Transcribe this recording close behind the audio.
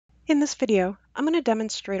In this video, I'm going to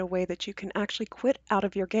demonstrate a way that you can actually quit out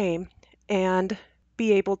of your game and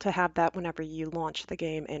be able to have that whenever you launch the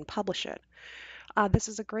game and publish it. This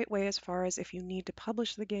is a great way as far as if you need to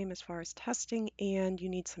publish the game as far as testing and you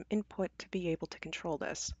need some input to be able to control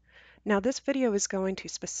this. Now this video is going to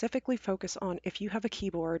specifically focus on if you have a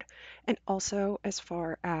keyboard and also as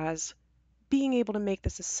far as being able to make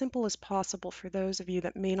this as simple as possible for those of you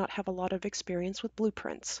that may not have a lot of experience with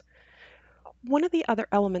blueprints. One of the other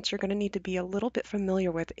elements you're going to need to be a little bit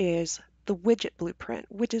familiar with is the widget blueprint,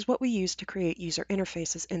 which is what we use to create user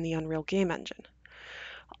interfaces in the Unreal Game Engine.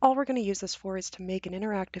 All we're going to use this for is to make an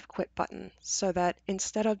interactive quit button so that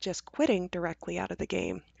instead of just quitting directly out of the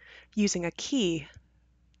game using a key,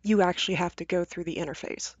 you actually have to go through the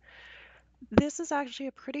interface. This is actually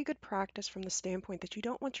a pretty good practice from the standpoint that you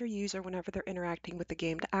don't want your user, whenever they're interacting with the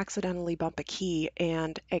game, to accidentally bump a key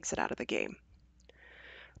and exit out of the game.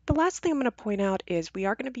 The last thing I'm going to point out is we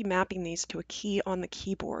are going to be mapping these to a key on the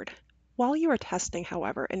keyboard. While you are testing,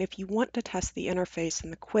 however, and if you want to test the interface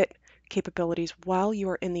and the quit capabilities while you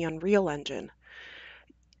are in the Unreal Engine,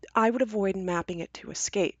 I would avoid mapping it to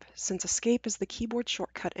escape, since escape is the keyboard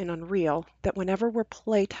shortcut in Unreal that whenever we're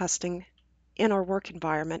play testing in our work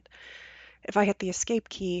environment, if I hit the escape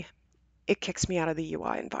key, it kicks me out of the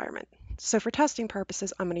UI environment. So for testing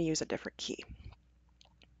purposes, I'm going to use a different key.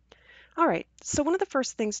 All right, so one of the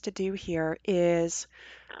first things to do here is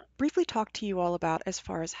briefly talk to you all about as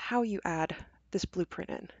far as how you add this blueprint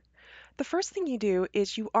in. The first thing you do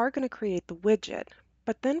is you are going to create the widget,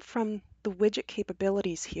 but then from the widget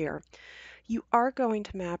capabilities here, you are going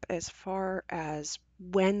to map as far as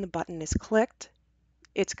when the button is clicked,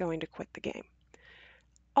 it's going to quit the game.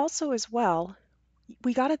 Also as well,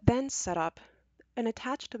 we got to then set up and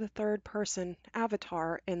attach to the third person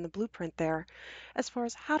avatar in the blueprint there as far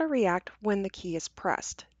as how to react when the key is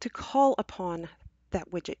pressed to call upon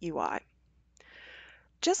that widget UI.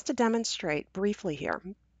 Just to demonstrate briefly here,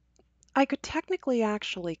 I could technically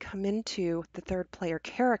actually come into the third player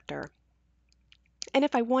character, and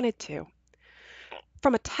if I wanted to,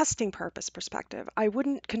 from a testing purpose perspective, I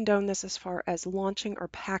wouldn't condone this as far as launching or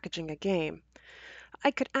packaging a game.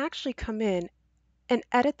 I could actually come in and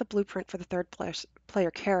edit the blueprint for the third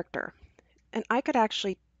player character, and I could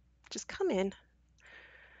actually just come in.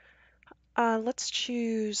 Let's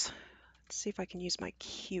see if I can use my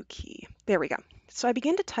Q key. There we go. So I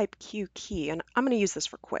begin to type Q key, and I'm going to use this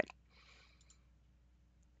for quit.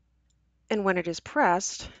 And when it is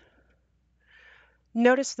pressed,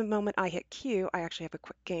 notice the moment I hit Q, I actually have a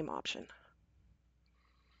quit game option.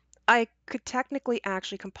 I could technically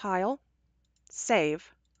actually compile,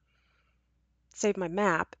 save my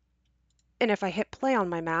map, and if I hit play on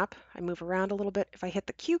my map, I move around a little bit. If I hit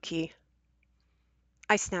the Q key,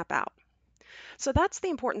 I snap out. So that's the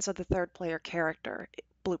importance of the third player character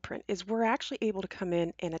blueprint, is we're actually able to come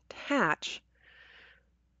in and attach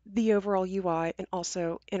the overall UI and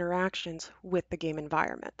also interactions with the game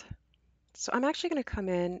environment. So I'm actually going to come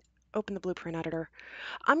in, open the blueprint editor.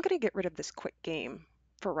 I'm going to get rid of this quit game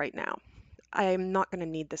for right now. I'm not going to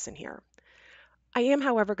need this in here. I am,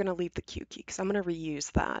 however, going to leave the Q key because I'm going to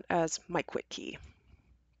reuse that as my quit key.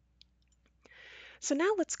 So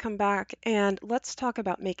now let's come back and let's talk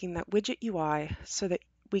about making that widget UI so that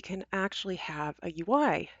we can actually have a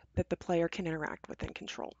UI that the player can interact with and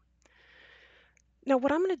control. Now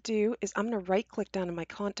what I'm going to do is I'm going to right click down in my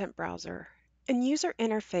content browser, and user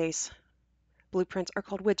interface blueprints are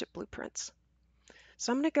called widget blueprints.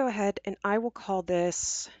 So I'm going to go ahead and I will call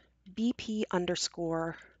this BP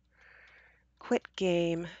underscore quit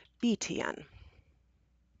game BTN. And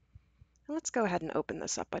let's go ahead and open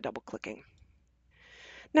this up by double clicking.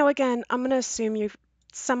 Now again, I'm going to assume you're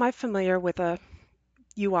semi-familiar with a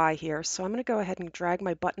UI here, so I'm going to go ahead and drag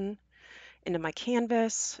my button into my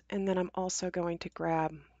canvas, and then I'm also going to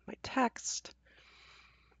grab my text,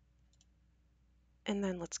 and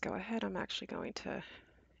then let's go ahead. I'm actually going to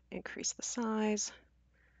increase the size,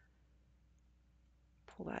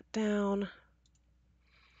 pull that down,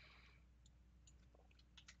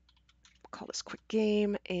 call this quick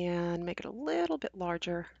game, and make it a little bit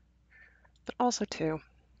larger, but also to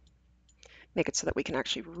make it so that we can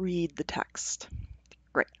actually read the text.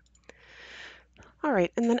 Great. All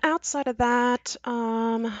right, and then outside of that,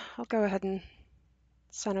 I'll go ahead and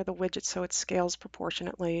center the widget so it scales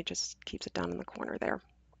proportionately, just keeps it down in the corner there.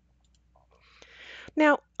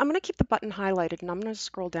 Now, I'm going to keep the button highlighted and I'm going to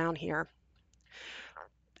scroll down here.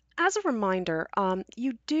 As a reminder,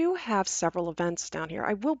 you do have several events down here.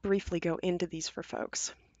 I will briefly go into these for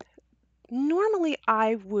folks. Normally,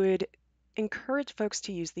 I would encourage folks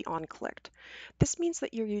to use the onClicked. This means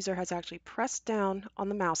that your user has actually pressed down on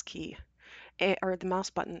the mouse key or the mouse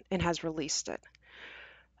button and has released it.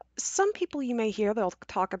 Some people you may hear, they'll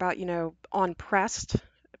talk about, on pressed.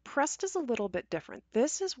 Pressed is a little bit different.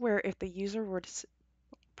 This is where if the user were to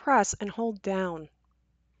press and hold down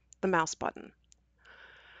the mouse button.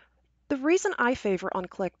 The reason I favor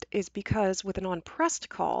unclicked is because with an on-pressed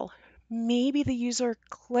call, maybe the user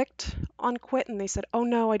clicked on quit and they said, oh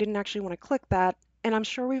no, I didn't actually want to click that. And I'm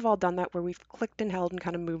sure we've all done that where we've clicked and held and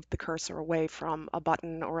kind of moved the cursor away from a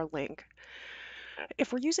button or a link.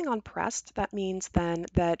 If we're using on pressed, that means then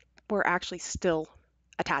that we're actually still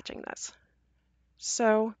attaching this.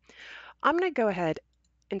 So I'm going to go ahead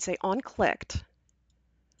and say on clicked.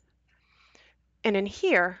 And in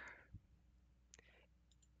here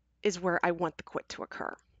is where I want the quit to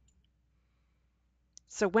occur.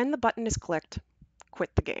 So when the button is clicked,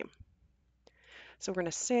 quit the game. So we're going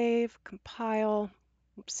to save, compile,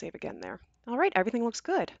 oops, save again there. All right, everything looks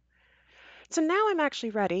good. So now I'm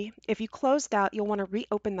actually ready. If you closed out, you'll want to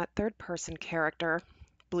reopen that third person character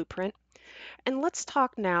blueprint. And let's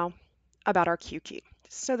talk now about our Q key.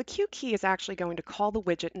 So the Q key is actually going to call the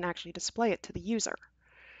widget and actually display it to the user.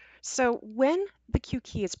 So when the Q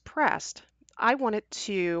key is pressed, I want it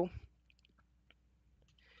to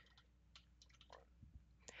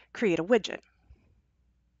create a widget.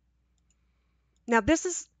 Now this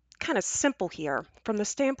is kind of simple here from the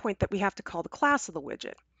standpoint that we have to call the class of the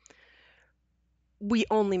widget. We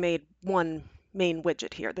only made one main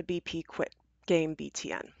widget here, the BP quit game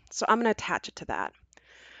BTN. So I'm going to attach it to that.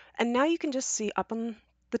 And now you can just see up on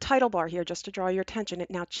the title bar here, just to draw your attention,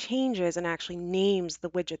 it now changes and actually names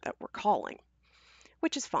the widget that we're calling,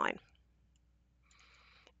 which is fine.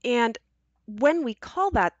 And when we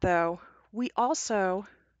call that though, we also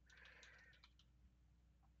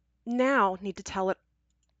now need to tell it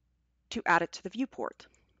to add it to the viewport.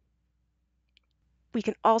 We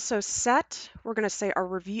can also set, we're going to say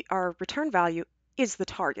our return value is the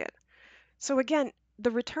target. So again,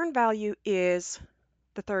 the return value is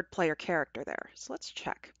the third player character there. So let's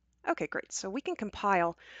check. Okay, great. So we can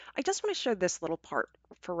compile. I just want to show this little part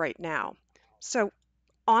for right now. So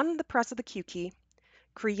on the press of the Q key,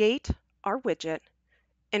 create our widget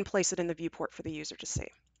and place it in the viewport for the user to see.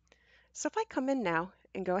 So if I come in now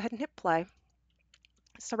and go ahead and hit play.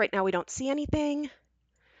 So right now we don't see anything.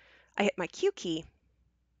 I hit my Q key.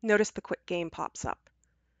 Notice the quit game pops up.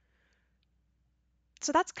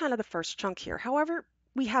 So that's kind of the first chunk here. However,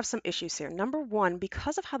 we have some issues here. Number one,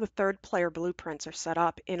 because of how the third player blueprints are set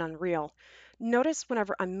up in Unreal, notice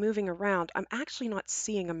whenever I'm moving around, I'm actually not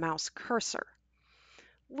seeing a mouse cursor.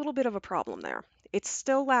 A little bit of a problem there. It's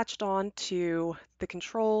still latched on to the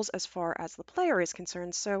controls as far as the player is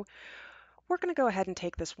concerned, so we're going to go ahead and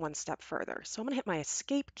take this one step further. So I'm going to hit my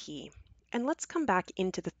escape key, and let's come back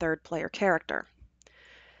into the third player character.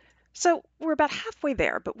 So we're about halfway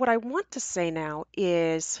there, but what I want to say now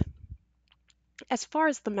is, as far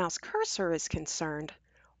as the mouse cursor is concerned,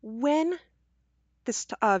 when this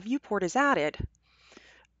viewport is added,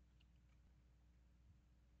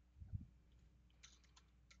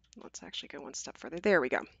 let's actually go one step further. There we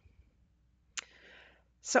go.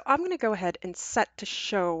 So I'm going to go ahead and set to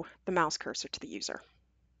show the mouse cursor to the user.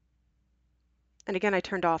 And again, I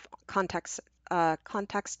turned off context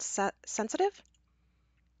sensitive.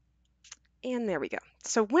 And there we go.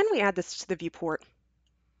 So when we add this to the viewport,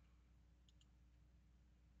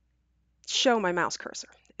 show my mouse cursor.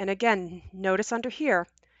 And again, notice under here,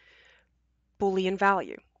 Boolean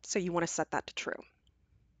value. So you want to set that to true.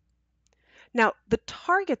 Now, the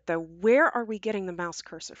target though, where are we getting the mouse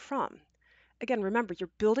cursor from? Again, remember, you're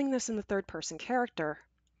building this in the third person character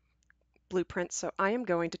blueprint, so I am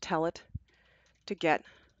going to tell it to get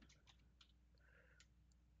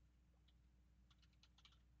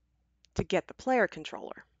the player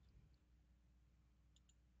controller.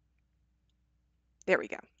 There we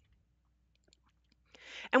go.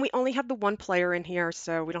 And we only have the one player in here,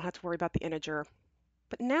 so we don't have to worry about the integer.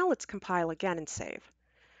 But now let's compile again and save.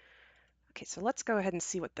 Okay, so let's go ahead and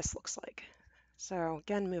see what this looks like. So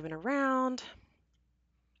again, moving around.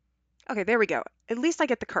 Okay, there we go. At least I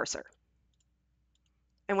get the cursor.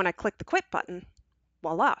 And when I click the quit button,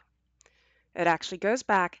 voila. It actually goes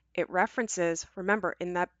back, it references, remember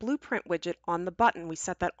in that blueprint widget on the button, we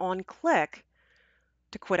set that on click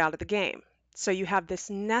to quit out of the game. So you have this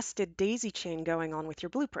nested daisy chain going on with your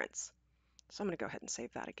blueprints. So I'm going to go ahead and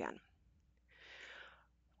save that again.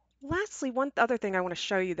 Lastly, one other thing I want to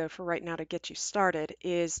show you though for right now to get you started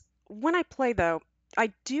is when I play though,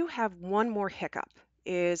 I do have one more hiccup.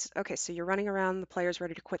 Okay, so you're running around, the player's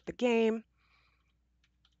ready to quit the game.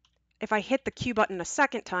 If I hit the Q button a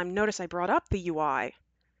second time, notice I brought up the UI.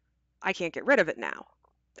 I can't get rid of it now.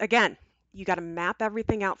 Again, you got to map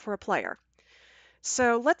everything out for a player.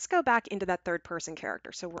 So let's go back into that third person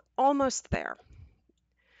character. So we're almost there.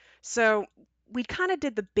 So we kind of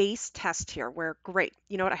did the base test here where, great,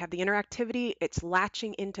 you know what, I have the interactivity, it's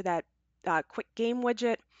latching into that quick game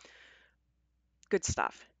widget, good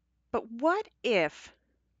stuff. But what if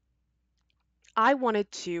I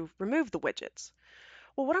wanted to remove the widgets?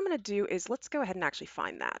 Well, what I'm going to do is let's go ahead and actually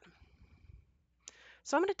find that.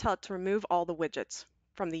 So I'm going to tell it to remove all the widgets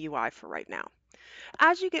from the UI for right now.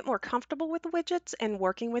 As you get more comfortable with the widgets and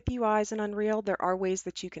working with UIs in Unreal, there are ways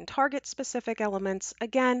that you can target specific elements.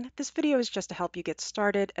 Again, this video is just to help you get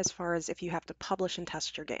started as far as if you have to publish and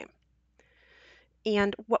test your game.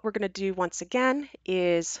 And what we're going to do once again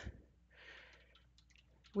is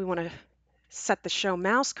we want to set the show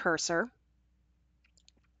mouse cursor.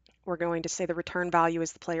 We're going to say the return value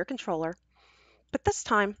is the player controller, but this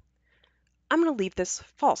time I'm going to leave this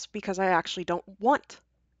false because I actually don't want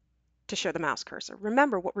to show the mouse cursor.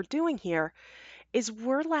 Remember, what we're doing here is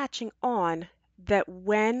we're latching on that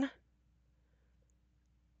when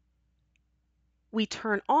we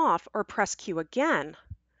turn off or press Q again,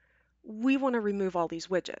 we want to remove all these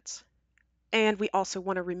widgets. And we also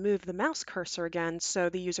want to remove the mouse cursor again so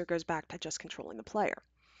the user goes back to just controlling the player.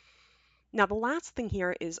 Now the last thing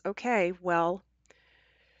here is, okay, well,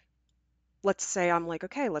 let's say I'm like,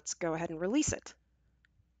 okay, let's go ahead and release it.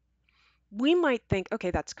 We might think,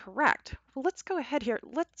 okay, that's correct. Well, let's go ahead here.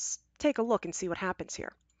 Let's take a look and see what happens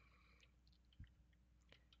here.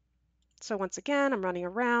 So once again, I'm running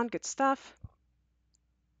around, good stuff.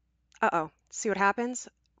 Uh-oh, see what happens?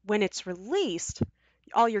 When it's released,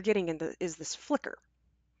 all you're getting is this flicker.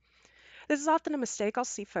 This is often a mistake I'll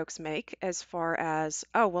see folks make as far as,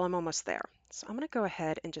 oh, well, I'm almost there. So I'm going to go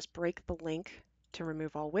ahead and just break the link to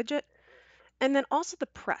remove all widget. And then also the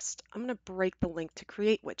pressed. I'm going to break the link to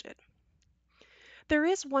create widget. There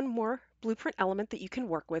is one more blueprint element that you can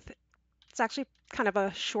work with. It's actually kind of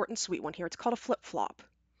a short and sweet one here. It's called a flip-flop.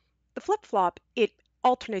 The flip-flop, it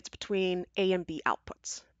alternates between A and B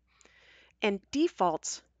outputs and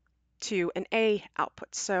defaults to an A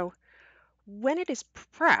output. So when it is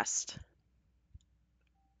pressed,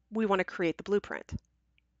 we want to create the blueprint.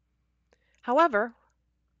 However,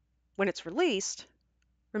 when it's released,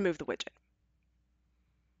 remove the widget.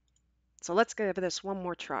 So let's give this one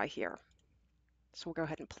more try here. So we'll go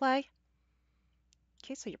ahead and play.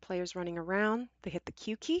 Okay, so your player's running around. They hit the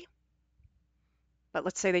Q key. But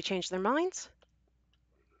let's say they change their minds.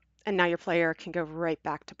 And now your player can go right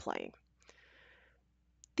back to playing.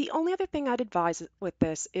 The only other thing I'd advise with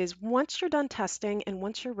this is once you're done testing and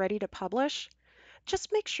once you're ready to publish,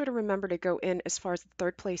 just make sure to remember to go in as far as the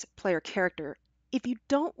third player character. If you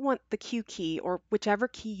don't want the Q key or whichever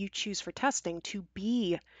key you choose for testing to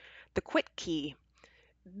be the quit key,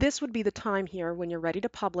 this would be the time here when you're ready to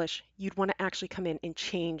publish, you'd want to actually come in and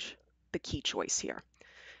change the key choice here.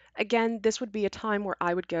 Again, this would be a time where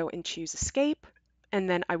I would go and choose escape, and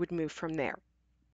then I would move from there.